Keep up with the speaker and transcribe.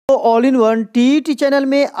All in one TET channel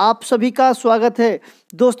में आप सभी का स्वागत है।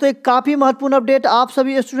 दोस्तों एक काफ़ी महत्वपूर्ण अपडेट आप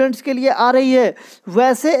सभी स्टूडेंट्स के लिए आ रही है।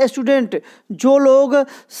 वैसे स्टूडेंट जो लोग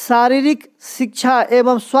शारीरिक शिक्षा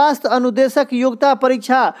एवं स्वास्थ्य अनुदेशक योग्यता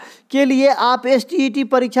परीक्षा के लिए आप STET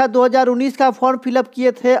परीक्षा 2019 का फॉर्म फिलअप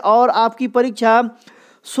किए थे और आपकी परीक्षा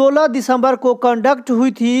 16 दिसंबर को कंडक्ट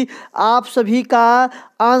हुई थी, आप सभी का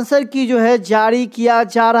आंसर की जो है जारी किया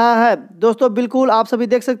जा रहा है। दोस्तों बिल्कुल आप सभी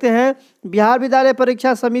देख सकते हैं बिहार विद्यालय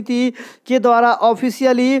परीक्षा समिति के द्वारा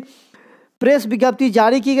ऑफिशियली प्रेस विज्ञप्ति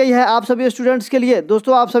जारी की गई है आप सभी स्टूडेंट्स के लिए।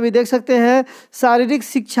 दोस्तों आप सभी देख सकते हैं शारीरिक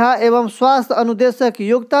शिक्षा एवं स्वास्थ्य अनुदेशक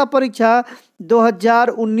योग्यता परीक्षा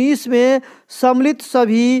 2019 में सम्मिलित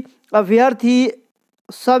सभी अभ्यर्थी,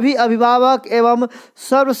 सभी अभिभावक एवं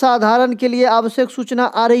सर्वसाधारण के लिए आवश्यक सूचना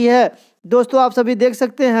आ रही है। दोस्तों आप सभी देख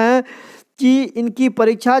सकते हैं कि इनकी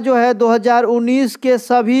परीक्षा जो है 2019 के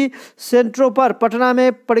सभी सेंटरों पर पटना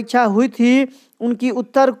में परीक्षा हुई थी। उनकी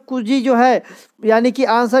उत्तर कुंजी जो है यानी कि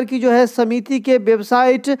आंसर की जो है समिति के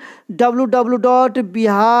वेबसाइट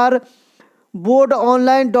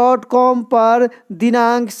www.biharboardonline.com पर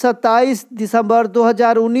दिनांक 27 दिसंबर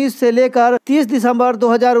 2019 से लेकर 30 दिसंबर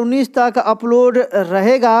 2019 तक अपलोड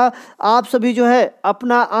रहेगा। आप सभी जो है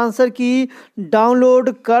अपना आंसर की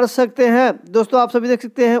डाउनलोड कर सकते हैं। दोस्तों आप सभी देख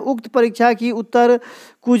सकते हैं उक्त परीक्षा की उत्तर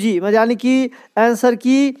कुंजी यानी कि आंसर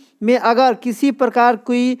की में अगर किसी प्रकार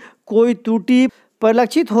की कोई त्रुटि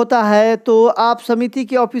परिलक्षित होता है तो आप समिति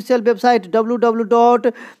की ऑफिशियल वेबसाइट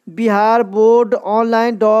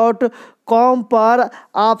www.biharboardonline.com पर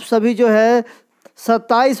आप सभी जो है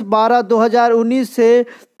 27/12/2019 से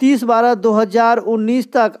 30/12/2019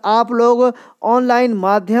 तक आप लोग ऑनलाइन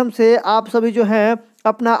माध्यम से आप सभी जो हैं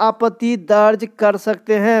अपना आपत्ति दर्ज कर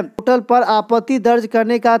सकते हैं। पोर्टल पर आपत्ति दर्ज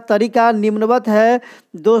करने का तरीका निम्नवत है।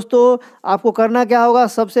 दोस्तों आपको करना क्या होगा,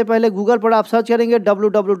 सबसे पहले गूगल पर आप सर्च करेंगे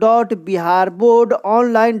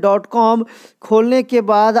www.biharboardonline.com। खोलने के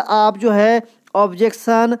बाद आप जो है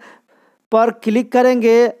ऑब्जेक्शन पर क्लिक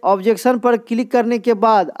करेंगे। ऑब्जेक्शन पर क्लिक करने के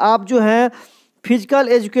बाद आप जो है physical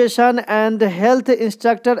education and health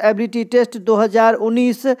instructor ability test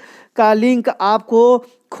 2019 का लिंक आपको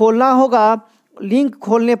खोलना होगा। लिंक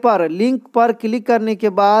खोलने पर लिंक पर क्लिक करने के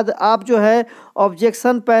बाद आप जो है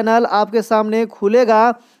ऑब्जेक्शन पैनल आपके सामने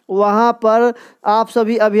खुलेगा। वहां पर आप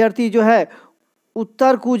सभी अभ्यर्थी जो है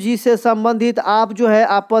उत्तर कुंजी से संबंधित आप जो है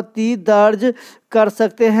आपत्ति दर्ज कर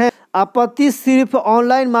सकते हैं। आपत्ति सिर्फ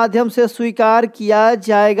ऑनलाइन माध्यम से स्वीकार किया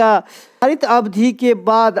जाएगा। निर्धारित अवधि के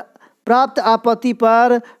बाद प्राप्त आपत्ति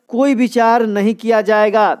पर कोई विचार नहीं किया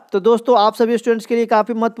जाएगा। तो दोस्तों आप सभी स्टूडेंट्स के लिए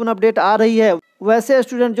काफ़ी महत्वपूर्ण अपडेट आ रही है। वैसे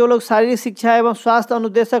स्टूडेंट जो लोग शारीरिक शिक्षा एवं स्वास्थ्य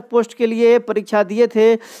अनुदेशक पोस्ट के लिए परीक्षा दिए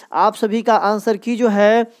थे, आप सभी का आंसर की जो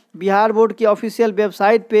है बिहार बोर्ड की ऑफिशियल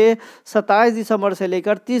वेबसाइट पे 27 दिसंबर से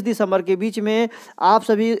लेकर 30 दिसंबर के बीच में आप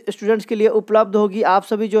सभी स्टूडेंट्स के लिए उपलब्ध होगी। आप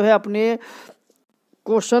सभी जो है अपने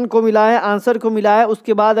क्वेश्चन को मिला है, आंसर को मिला है,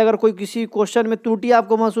 उसके बाद अगर कोई किसी क्वेश्चन में त्रुटि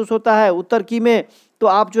आपको महसूस होता है उत्तर की में, तो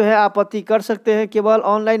आप जो है आपत्ति कर सकते हैं। केवल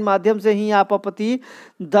ऑनलाइन माध्यम से ही आप आपत्ति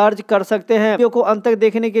दर्ज कर सकते हैं। वीडियो को अंत तक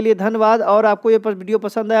देखने के लिए धन्यवाद। और आपको ये वीडियो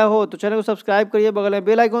पसंद आया हो तो चैनल को सब्सक्राइब करिए, बगल में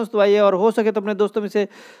बेल आइकन दबाइए और हो सके तो अपने दोस्तों में से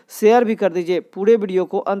शेयर भी कर दीजिए। पूरे वीडियो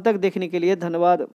को अंत तक देखने के लिए धन्यवाद।